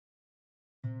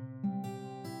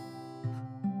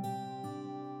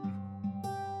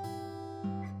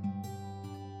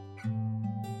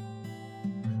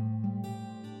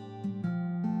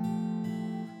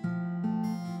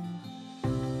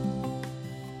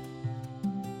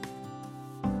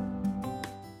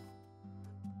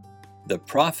The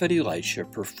prophet Elisha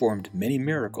performed many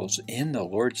miracles in the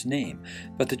Lord's name,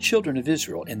 but the children of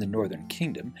Israel in the northern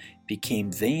kingdom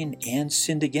became vain and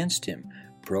sinned against him,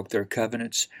 broke their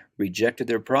covenants, rejected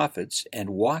their prophets,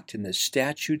 and walked in the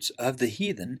statutes of the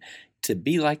heathen to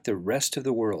be like the rest of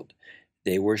the world.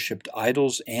 They worshipped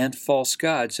idols and false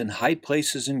gods in high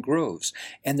places and groves,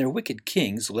 and their wicked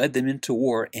kings led them into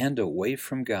war and away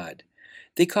from God.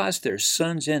 They caused their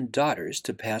sons and daughters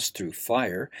to pass through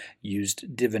fire,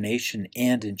 used divination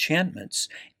and enchantments,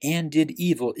 and did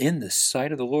evil in the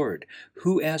sight of the Lord,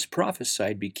 who, as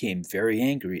prophesied, became very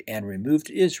angry and removed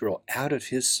Israel out of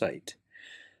his sight.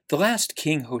 The last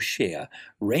king, Hoshea,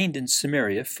 reigned in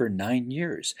Samaria for 9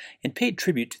 years and paid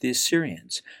tribute to the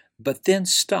Assyrians, but then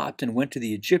stopped and went to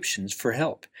the Egyptians for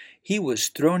help. He was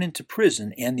thrown into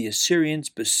prison, and the Assyrians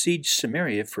besieged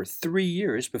Samaria for 3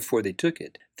 years before they took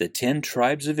it. The 10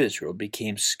 tribes of Israel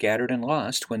became scattered and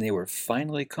lost when they were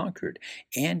finally conquered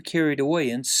and carried away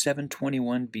in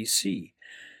 721 BC.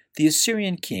 The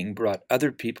Assyrian king brought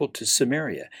other people to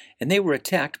Samaria, and they were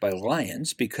attacked by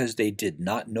lions because they did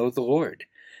not know the Lord.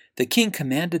 The king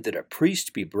commanded that a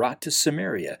priest be brought to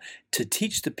Samaria to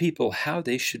teach the people how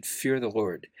they should fear the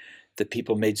Lord. The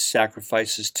people made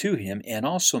sacrifices to him and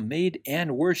also made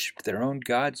and worshipped their own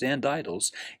gods and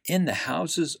idols in the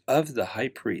houses of the high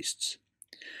priests.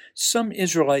 Some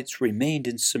Israelites remained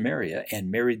in Samaria and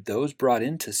married those brought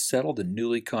in to settle the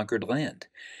newly conquered land.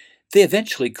 They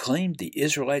eventually claimed the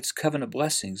Israelites' covenant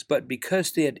blessings, but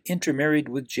because they had intermarried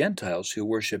with Gentiles who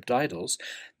worshipped idols,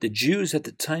 the Jews at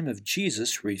the time of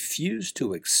Jesus refused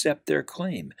to accept their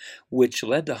claim, which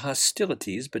led to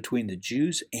hostilities between the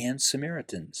Jews and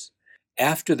Samaritans.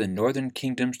 After the northern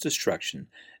kingdom's destruction,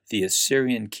 the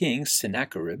Assyrian king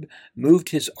Sennacherib moved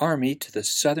his army to the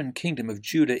southern kingdom of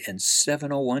Judah in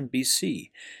 701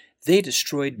 BC. They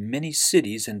destroyed many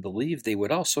cities and believed they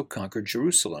would also conquer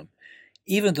Jerusalem.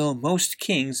 Even though most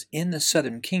kings in the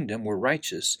southern kingdom were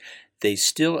righteous, they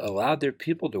still allowed their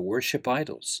people to worship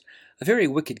idols. A very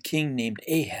wicked king named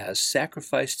Ahaz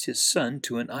sacrificed his son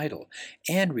to an idol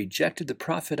and rejected the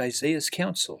prophet Isaiah's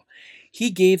counsel. He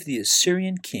gave the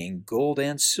Assyrian king gold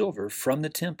and silver from the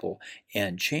temple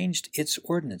and changed its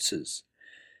ordinances.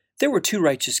 There were 2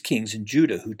 righteous kings in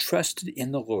Judah who trusted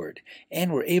in the Lord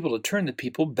and were able to turn the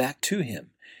people back to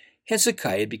him.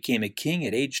 Hezekiah became a king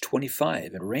at age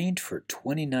 25 and reigned for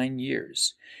 29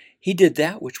 years. He did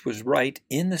that which was right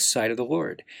in the sight of the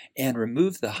Lord, and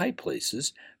removed the high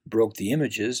places, broke the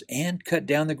images, and cut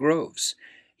down the groves.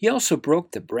 He also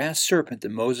broke the brass serpent that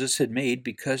Moses had made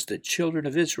because the children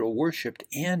of Israel worshipped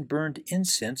and burned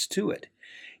incense to it.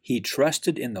 He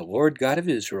trusted in the Lord God of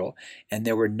Israel, and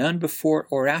there were none before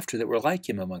or after that were like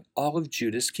him among all of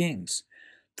Judah's kings.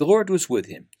 The Lord was with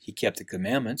him. He kept the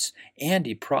commandments, and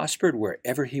he prospered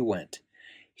wherever he went.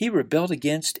 He rebelled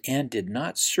against and did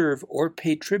not serve or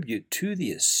pay tribute to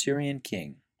the Assyrian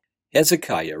king.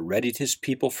 Hezekiah readied his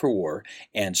people for war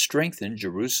and strengthened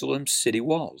Jerusalem's city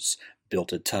walls,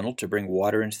 built a tunnel to bring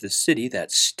water into the city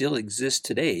that still exists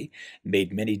today,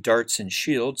 made many darts and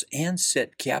shields, and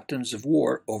set captains of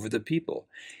war over the people.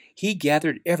 He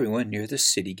gathered everyone near the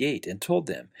city gate and told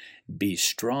them, "Be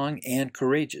strong and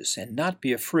courageous, and not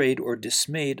be afraid or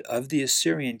dismayed of the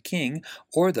Assyrian king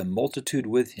or the multitude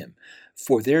with him,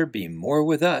 for there be more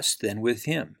with us than with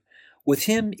him. With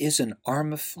him is an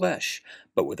arm of flesh,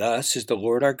 but with us is the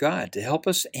Lord our God to help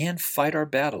us and fight our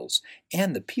battles."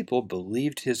 And the people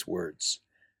believed his words.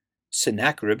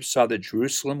 Sennacherib saw that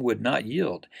Jerusalem would not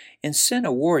yield, and sent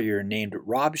a warrior named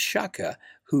Rabshakeh,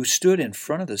 who stood in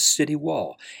front of the city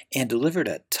wall, and delivered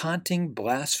a taunting,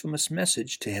 blasphemous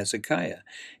message to Hezekiah,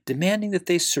 demanding that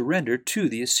they surrender to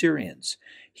the Assyrians.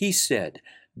 He said,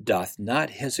 "Doth not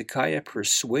Hezekiah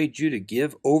persuade you to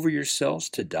give over yourselves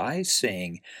to die,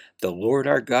 saying, 'The Lord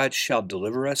our God shall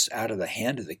deliver us out of the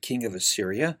hand of the king of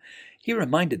Assyria'?" He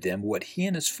reminded them what he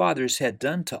and his fathers had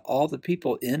done to all the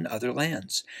people in other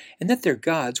lands, and that their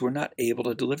gods were not able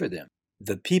to deliver them.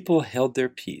 The people held their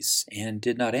peace and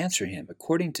did not answer him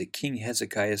according to King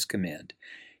Hezekiah's command.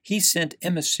 He sent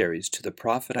emissaries to the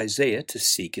prophet Isaiah to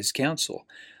seek his counsel.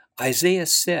 Isaiah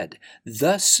said,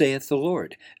 "Thus saith the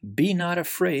Lord, be not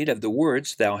afraid of the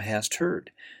words thou hast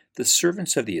heard." The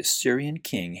servants of the Assyrian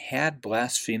king had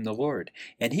blasphemed the Lord,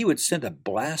 and he would send a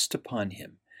blast upon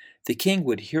him. The king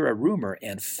would hear a rumor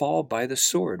and fall by the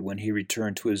sword when he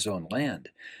returned to his own land.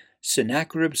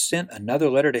 Sennacherib sent another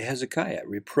letter to Hezekiah,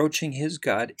 reproaching his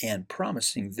God and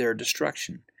promising their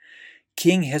destruction.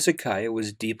 King Hezekiah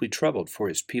was deeply troubled for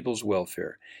his people's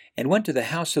welfare, and went to the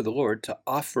house of the Lord to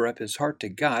offer up his heart to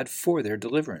God for their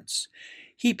deliverance.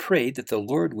 He prayed that the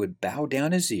Lord would bow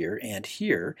down his ear and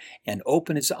hear, and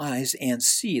open his eyes and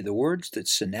see the words that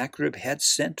Sennacherib had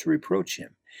sent to reproach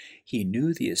him. He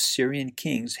knew the Assyrian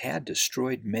kings had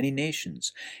destroyed many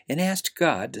nations, and asked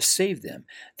God to save them,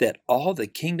 that all the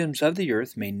kingdoms of the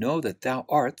earth may know that thou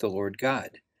art the Lord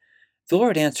God. The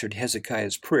Lord answered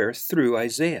Hezekiah's prayer through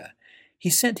Isaiah. He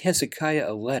sent Hezekiah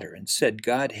a letter and said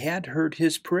God had heard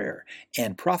his prayer,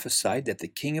 and prophesied that the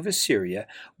king of Assyria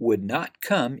would not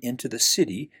come into the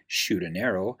city, shoot an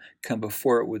arrow, come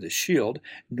before it with a shield,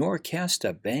 nor cast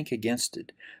a bank against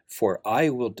it. For I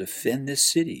will defend this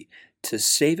city, to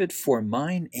save it for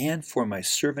mine and for my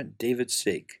servant David's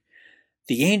sake.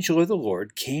 The angel of the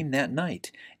Lord came that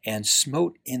night, and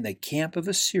smote in the camp of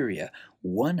Assyria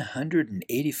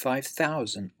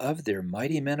 185,000 of their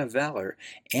mighty men of valor,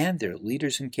 and their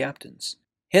leaders and captains.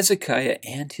 Hezekiah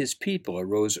and his people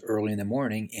arose early in the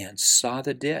morning, and saw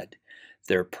the dead.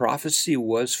 Their prophecy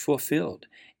was fulfilled,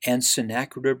 and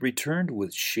Sennacherib returned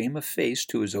with shame of face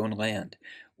to his own land.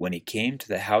 When he came to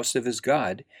the house of his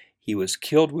God, he was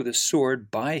killed with a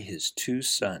sword by his 2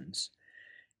 sons.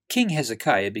 King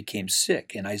Hezekiah became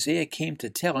sick, and Isaiah came to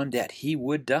tell him that he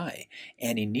would die,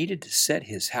 and he needed to set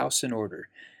his house in order.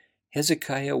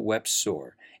 Hezekiah wept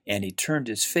sore, and he turned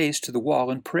his face to the wall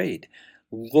and prayed,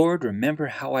 Lord, remember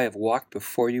how I have walked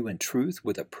before you in truth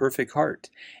with a perfect heart,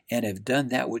 and have done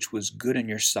that which was good in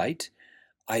your sight.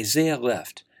 Isaiah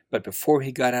left, but before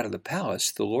he got out of the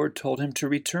palace, the Lord told him to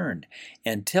return,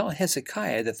 and tell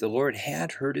Hezekiah that the Lord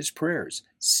had heard his prayers,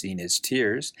 seen his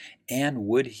tears, and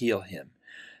would heal him.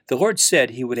 The Lord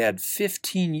said he would add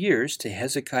 15 years to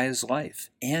Hezekiah's life,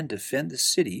 and defend the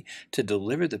city to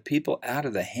deliver the people out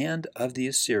of the hand of the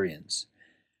Assyrians.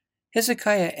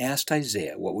 Hezekiah asked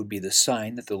Isaiah what would be the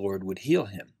sign that the Lord would heal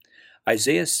him.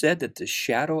 Isaiah said that the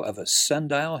shadow of a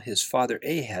sundial his father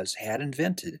Ahaz had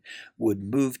invented would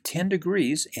move 10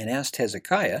 degrees, and asked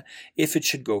Hezekiah if it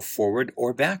should go forward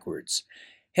or backwards.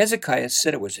 Hezekiah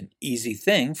said it was an easy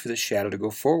thing for the shadow to go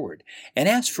forward, and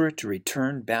asked for it to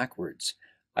return backwards.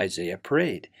 Isaiah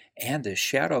prayed, and the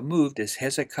shadow moved as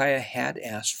Hezekiah had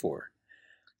asked for.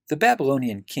 The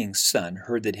Babylonian king's son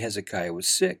heard that Hezekiah was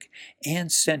sick,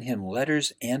 and sent him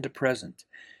letters and a present.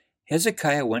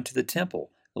 Hezekiah went to the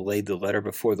temple, laid the letter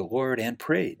before the Lord, and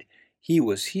prayed. He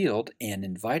was healed, and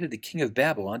invited the king of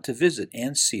Babylon to visit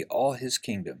and see all his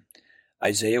kingdom.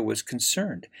 Isaiah was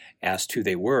concerned, asked who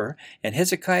they were, and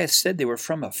Hezekiah said they were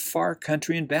from a far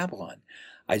country in Babylon.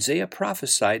 Isaiah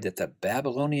prophesied that the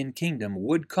Babylonian kingdom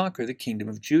would conquer the kingdom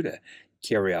of Judah,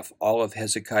 carry off all of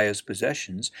Hezekiah's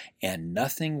possessions, and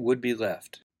nothing would be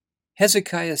left.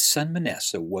 Hezekiah's son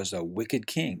Manasseh was a wicked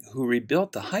king who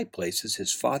rebuilt the high places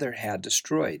his father had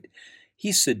destroyed.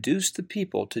 He seduced the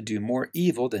people to do more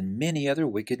evil than many other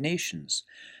wicked nations.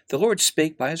 The Lord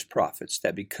spake by his prophets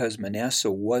that because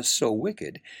Manasseh was so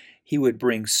wicked, he would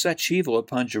bring such evil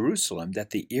upon Jerusalem that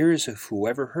the ears of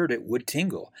whoever heard it would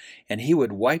tingle, and he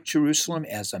would wipe Jerusalem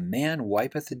as a man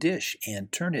wipeth a dish,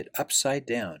 and turn it upside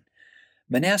down.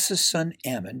 Manasseh's son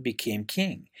Amon became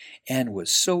king, and was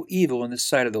so evil in the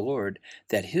sight of the Lord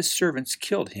that his servants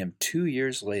killed him 2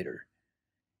 years later.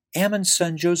 Amon's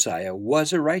son Josiah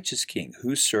was a righteous king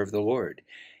who served the Lord.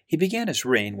 He began his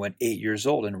reign when 8 years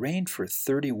old, and reigned for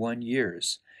 31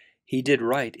 years. He did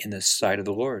right in the sight of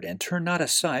the Lord, and turned not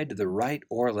aside to the right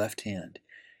or left hand.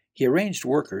 He arranged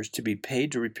workers to be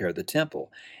paid to repair the temple,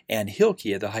 and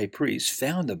Hilkiah the high priest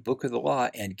found the book of the law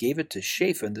and gave it to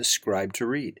Shaphan the scribe to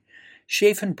read.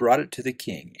 Shaphan brought it to the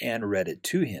king, and read it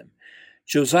to him.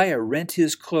 Josiah rent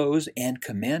his clothes, and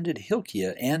commanded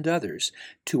Hilkiah and others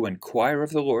to inquire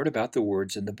of the Lord about the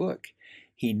words in the book.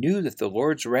 He knew that the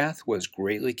Lord's wrath was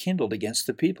greatly kindled against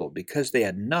the people, because they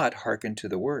had not hearkened to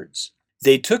the words.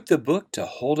 They took the book to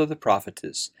Huldah the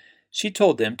prophetess. She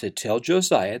told them to tell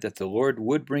Josiah that the Lord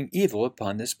would bring evil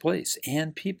upon this place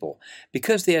and people,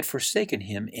 because they had forsaken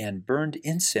him and burned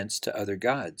incense to other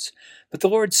gods. But the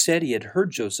Lord said he had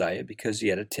heard Josiah because he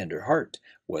had a tender heart,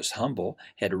 was humble,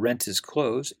 had rent his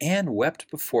clothes, and wept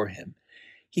before him.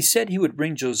 He said he would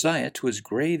bring Josiah to his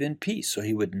grave in peace, so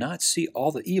he would not see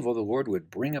all the evil the Lord would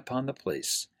bring upon the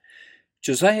place.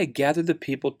 Josiah gathered the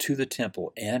people to the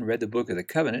temple, and read the book of the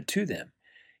covenant to them.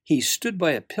 He stood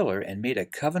by a pillar and made a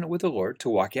covenant with the Lord to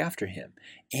walk after him,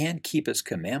 and keep his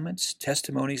commandments,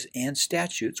 testimonies, and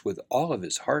statutes with all of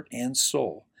his heart and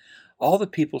soul. All the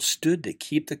people stood to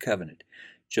keep the covenant.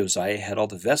 Josiah had all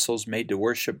the vessels made to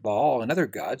worship Baal and other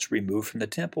gods removed from the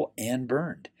temple and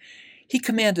burned. He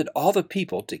commanded all the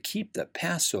people to keep the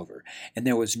Passover, and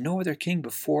there was no other king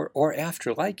before or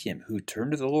after like him who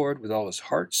turned to the Lord with all his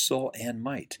heart, soul, and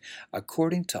might,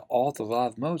 according to all the law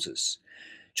of Moses.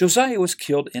 Josiah was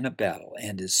killed in a battle,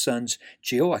 and his sons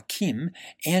Jehoiakim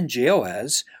and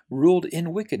Jehoaz ruled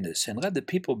in wickedness and led the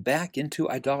people back into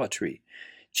idolatry.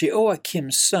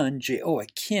 Jehoiakim's son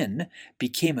Jehoiachin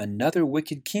became another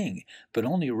wicked king, but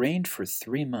only reigned for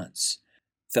 3 months.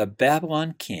 The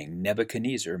Babylon king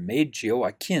Nebuchadnezzar made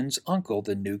Jehoiachin's uncle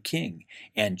the new king,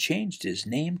 and changed his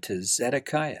name to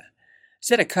Zedekiah.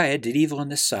 Zedekiah did evil in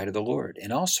the sight of the Lord,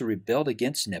 and also rebelled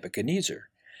against Nebuchadnezzar.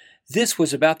 This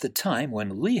was about the time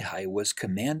when Lehi was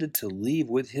commanded to leave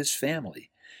with his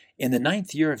family. In the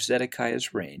 9th year of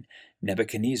Zedekiah's reign,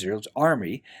 Nebuchadnezzar's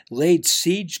army laid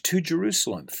siege to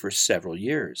Jerusalem for several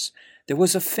years. There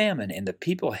was a famine, and the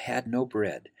people had no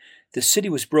bread. The city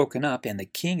was broken up, and the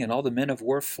king and all the men of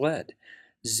war fled.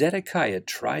 Zedekiah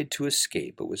tried to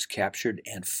escape, but was captured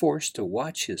and forced to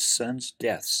watch his sons'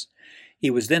 deaths. He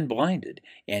was then blinded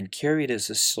and carried as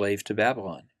a slave to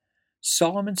Babylon.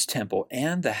 Solomon's temple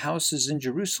and the houses in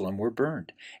Jerusalem were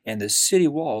burned, and the city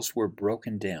walls were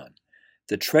broken down.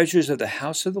 The treasures of the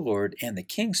house of the Lord and the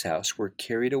king's house were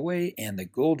carried away, and the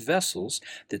gold vessels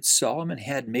that Solomon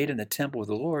had made in the temple of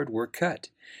the Lord were cut.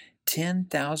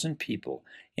 10,000 people,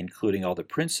 including all the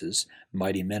princes,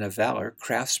 mighty men of valor,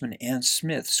 craftsmen, and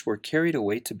smiths, were carried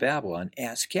away to Babylon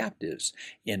as captives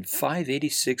in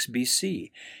 586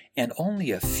 BC, and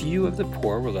only a few of the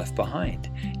poor were left behind,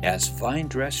 as vine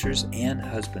dressers and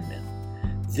husbandmen.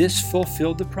 This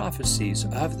fulfilled the prophecies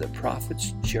of the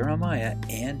prophets Jeremiah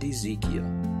and Ezekiel.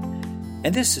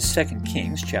 And this is 2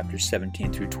 Kings chapters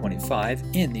 17 through 25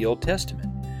 in the Old Testament.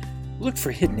 Look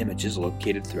for hidden images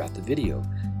located throughout the video.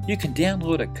 You can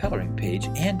download a coloring page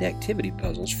and activity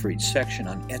puzzles for each section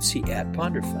on Etsy at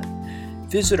PonderFun.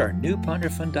 Visit our new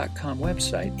PonderFun.com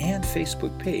website and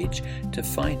Facebook page to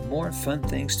find more fun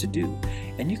things to do,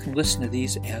 and you can listen to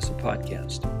these as a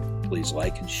podcast. Please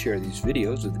like and share these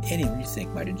videos with anyone you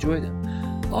think might enjoy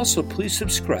them. Also, please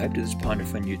subscribe to this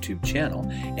PonderFun YouTube channel,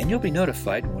 and you'll be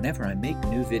notified whenever I make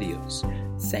new videos.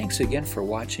 Thanks again for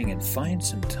watching, and find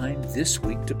some time this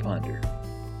week to ponder.